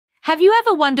Have you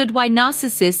ever wondered why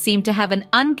narcissists seem to have an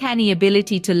uncanny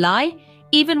ability to lie,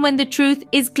 even when the truth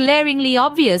is glaringly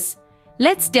obvious?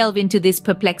 Let's delve into this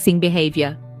perplexing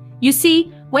behavior. You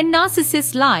see, when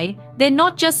narcissists lie, they're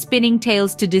not just spinning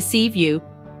tales to deceive you.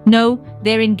 No,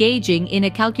 they're engaging in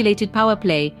a calculated power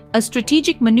play, a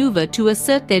strategic maneuver to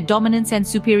assert their dominance and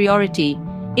superiority.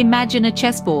 Imagine a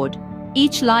chessboard.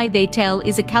 Each lie they tell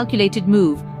is a calculated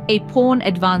move, a pawn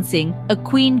advancing, a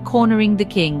queen cornering the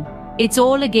king. It's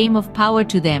all a game of power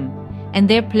to them, and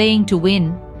they're playing to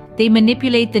win. They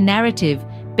manipulate the narrative,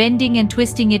 bending and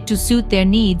twisting it to suit their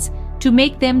needs, to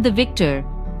make them the victor.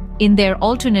 In their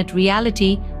alternate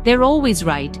reality, they're always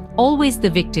right, always the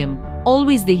victim,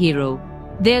 always the hero.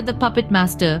 They're the puppet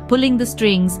master, pulling the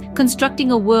strings,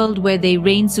 constructing a world where they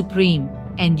reign supreme.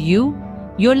 And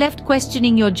you're left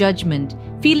questioning your judgment,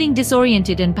 feeling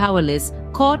disoriented and powerless,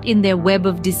 caught in their web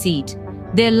of deceit.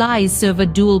 Their lies serve a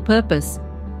dual purpose.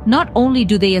 Not only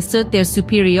do they assert their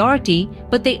superiority,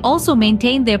 but they also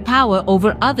maintain their power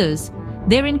over others.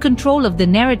 They're in control of the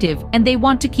narrative, and they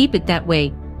want to keep it that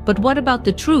way. But what about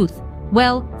the truth?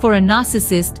 Well, for a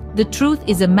narcissist, the truth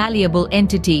is a malleable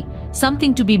entity,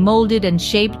 something to be molded and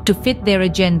shaped to fit their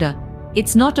agenda.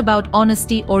 It's not about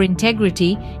honesty or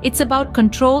integrity, it's about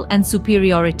control and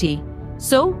superiority.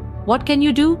 So, what can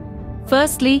you do?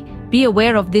 Firstly, be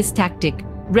aware of this tactic.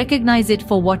 Recognize it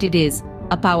for what it is,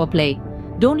 a power play.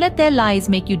 Don't let their lies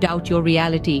make you doubt your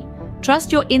reality.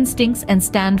 Trust your instincts and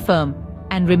stand firm.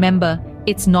 And remember,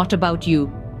 it's not about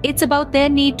you. It's about their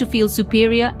need to feel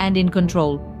superior and in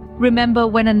control. Remember,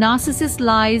 when a narcissist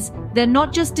lies, they're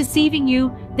not just deceiving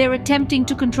you, they're attempting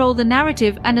to control the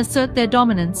narrative and assert their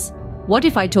dominance. What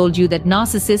if I told you that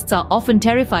narcissists are often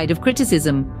terrified of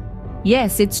criticism?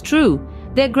 Yes, it's true.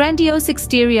 Their grandiose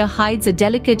exterior hides a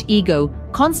delicate ego,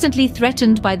 constantly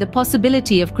threatened by the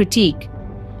possibility of critique.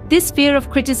 This fear of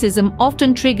criticism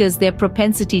often triggers their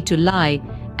propensity to lie,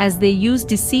 as they use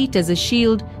deceit as a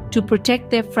shield to protect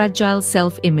their fragile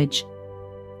self-image.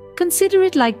 Consider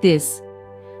it like this.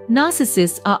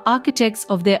 Narcissists are architects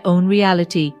of their own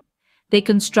reality. They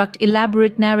construct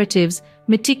elaborate narratives,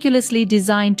 meticulously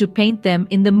designed to paint them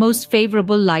in the most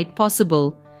favorable light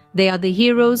possible. They are the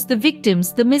heroes, the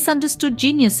victims, the misunderstood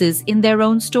geniuses in their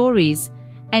own stories.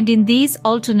 And in these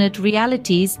alternate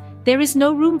realities, there is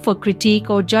no room for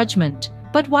critique or judgment.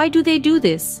 But why do they do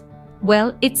this?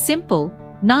 Well, it's simple.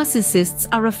 Narcissists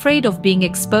are afraid of being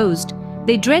exposed.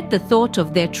 They dread the thought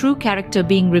of their true character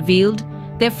being revealed,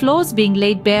 their flaws being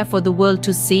laid bare for the world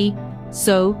to see.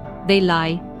 So, they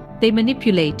lie. They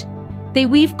manipulate. They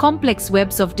weave complex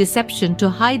webs of deception to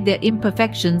hide their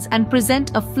imperfections and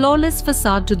present a flawless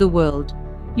facade to the world.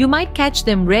 You might catch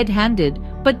them red-handed,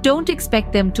 but don't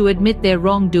expect them to admit their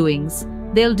wrongdoings.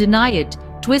 They'll deny it,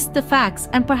 twist the facts,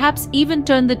 and perhaps even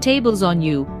turn the tables on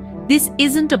you. This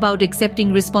isn't about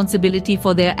accepting responsibility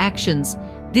for their actions.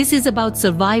 This is about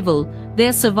survival,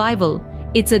 their survival.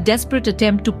 It's a desperate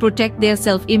attempt to protect their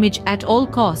self-image at all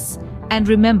costs. And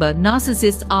remember,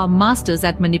 narcissists are masters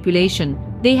at manipulation.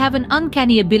 They have an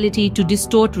uncanny ability to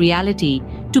distort reality,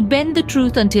 to bend the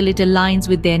truth until it aligns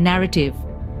with their narrative.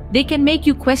 They can make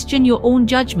you question your own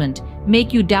judgment,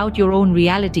 make you doubt your own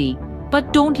reality.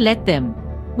 But don't let them.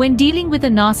 When dealing with a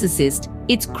narcissist,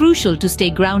 it's crucial to stay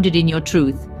grounded in your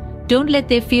truth. Don't let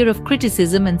their fear of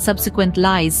criticism and subsequent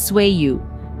lies sway you.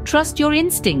 Trust your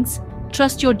instincts.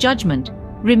 Trust your judgment.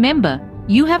 Remember,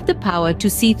 you have the power to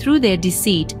see through their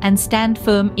deceit and stand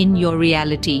firm in your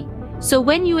reality. So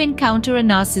when you encounter a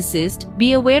narcissist,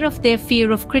 be aware of their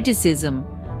fear of criticism.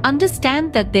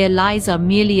 Understand that their lies are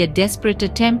merely a desperate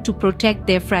attempt to protect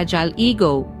their fragile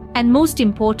ego. And most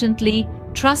importantly,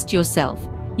 trust yourself.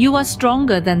 You are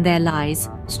stronger than their lies,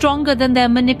 stronger than their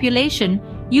manipulation.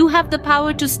 You have the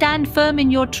power to stand firm in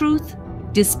your truth.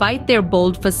 Despite their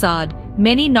bold facade,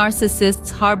 many narcissists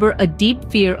harbor a deep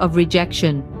fear of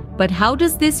rejection. But how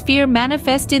does this fear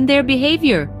manifest in their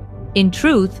behavior? In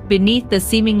truth, beneath the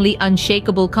seemingly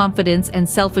unshakable confidence and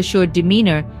self-assured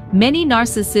demeanor, many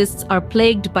narcissists are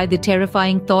plagued by the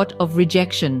terrifying thought of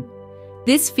rejection.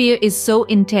 This fear is so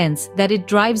intense that it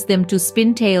drives them to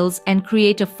spin tales and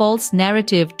create a false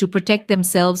narrative to protect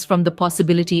themselves from the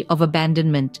possibility of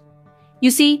abandonment.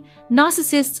 You see,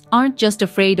 narcissists aren't just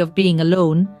afraid of being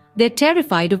alone, they're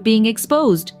terrified of being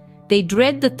exposed. They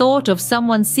dread the thought of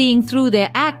someone seeing through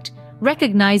their act,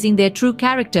 recognizing their true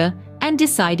character, and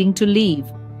deciding to leave.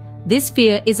 This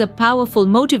fear is a powerful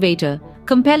motivator,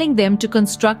 compelling them to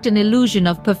construct an illusion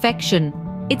of perfection.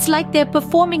 It's like they're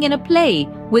performing in a play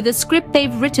with a script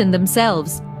they've written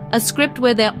themselves, a script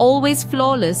where they're always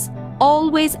flawless,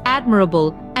 always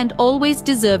admirable, and always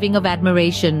deserving of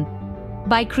admiration.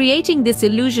 By creating this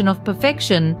illusion of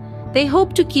perfection, They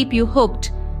hope to keep you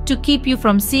hooked, to keep you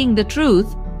from seeing the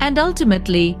truth, and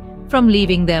ultimately, from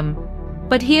leaving them.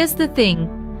 But here's the thing.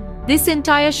 This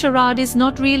entire charade is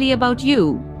not really about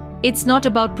you. It's not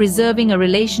about preserving a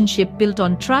relationship built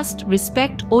on trust,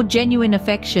 respect, or genuine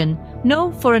affection.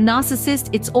 No, for a narcissist,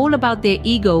 it's all about their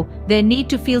ego, their need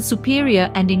to feel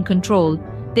superior and in control.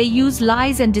 They use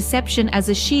lies and deception as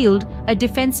a shield, a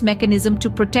defense mechanism to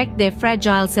protect their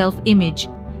fragile self-image.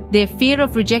 Their fear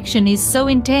of rejection is so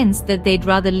intense that they'd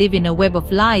rather live in a web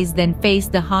of lies than face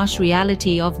the harsh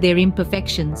reality of their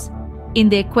imperfections. In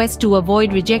their quest to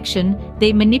avoid rejection,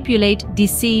 they manipulate,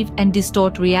 deceive, and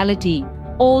distort reality,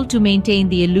 all to maintain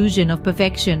the illusion of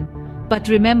perfection. But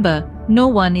remember, no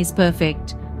one is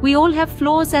perfect. We all have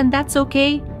flaws, and that's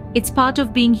okay. It's part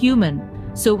of being human.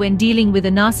 So when dealing with a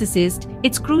narcissist,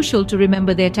 it's crucial to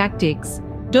remember their tactics.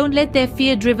 Don't let their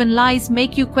fear-driven lies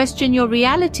make you question your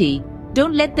reality.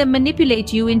 Don't let them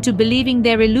manipulate you into believing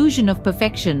their illusion of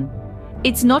perfection.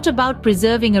 It's not about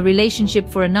preserving a relationship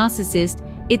for a narcissist.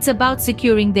 It's about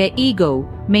securing their ego,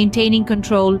 maintaining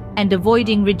control, and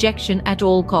avoiding rejection at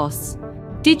all costs.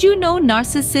 Did you know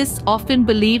narcissists often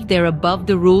believe they're above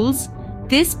the rules?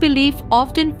 This belief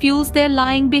often fuels their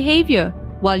lying behavior.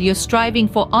 While you're striving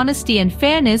for honesty and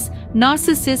fairness,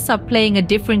 narcissists are playing a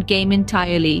different game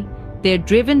entirely. They're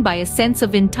driven by a sense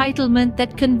of entitlement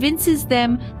that convinces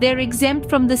them they're exempt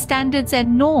from the standards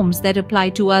and norms that apply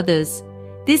to others.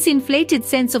 This inflated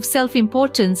sense of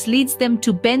self-importance leads them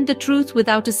to bend the truth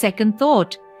without a second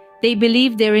thought. They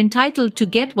believe they're entitled to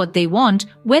get what they want,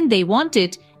 when they want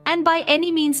it, and by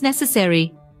any means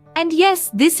necessary. And yes,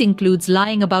 this includes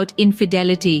lying about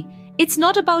infidelity. It's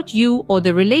not about you or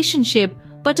the relationship,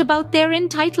 but about their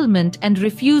entitlement and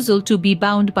refusal to be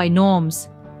bound by norms.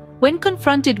 When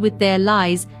confronted with their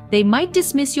lies, they might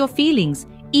dismiss your feelings,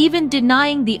 even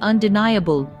denying the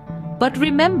undeniable. But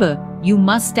remember, you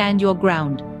must stand your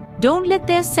ground. Don't let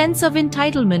their sense of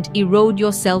entitlement erode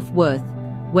your self-worth.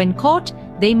 When caught,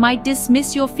 they might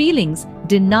dismiss your feelings,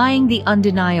 denying the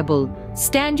undeniable.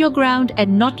 Stand your ground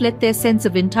and not let their sense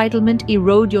of entitlement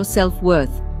erode your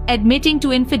self-worth. Admitting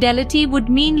to infidelity would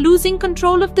mean losing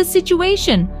control of the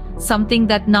situation, something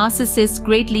that narcissists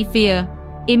greatly fear.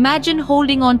 Imagine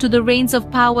holding on to the reins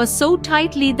of power so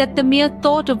tightly that the mere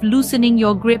thought of loosening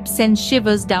your grip sends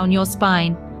shivers down your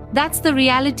spine. That's the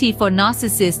reality for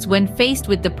narcissists when faced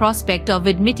with the prospect of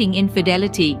admitting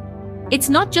infidelity. It's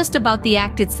not just about the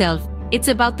act itself, it's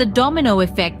about the domino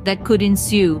effect that could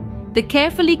ensue. The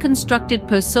carefully constructed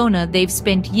persona they've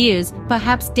spent years,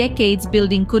 perhaps decades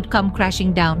building, could come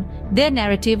crashing down. Their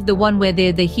narrative, the one where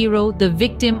they're the hero, the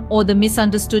victim, or the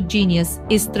misunderstood genius,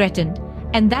 is threatened.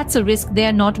 And that's a risk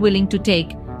they're not willing to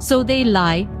take. So they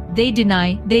lie, they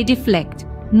deny, they deflect.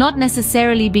 Not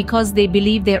necessarily because they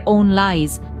believe their own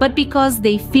lies, but because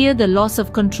they fear the loss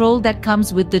of control that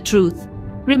comes with the truth.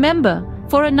 Remember,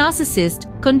 for a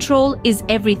narcissist, control is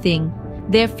everything.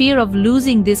 Their fear of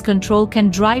losing this control can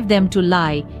drive them to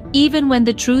lie, even when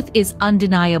the truth is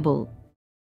undeniable.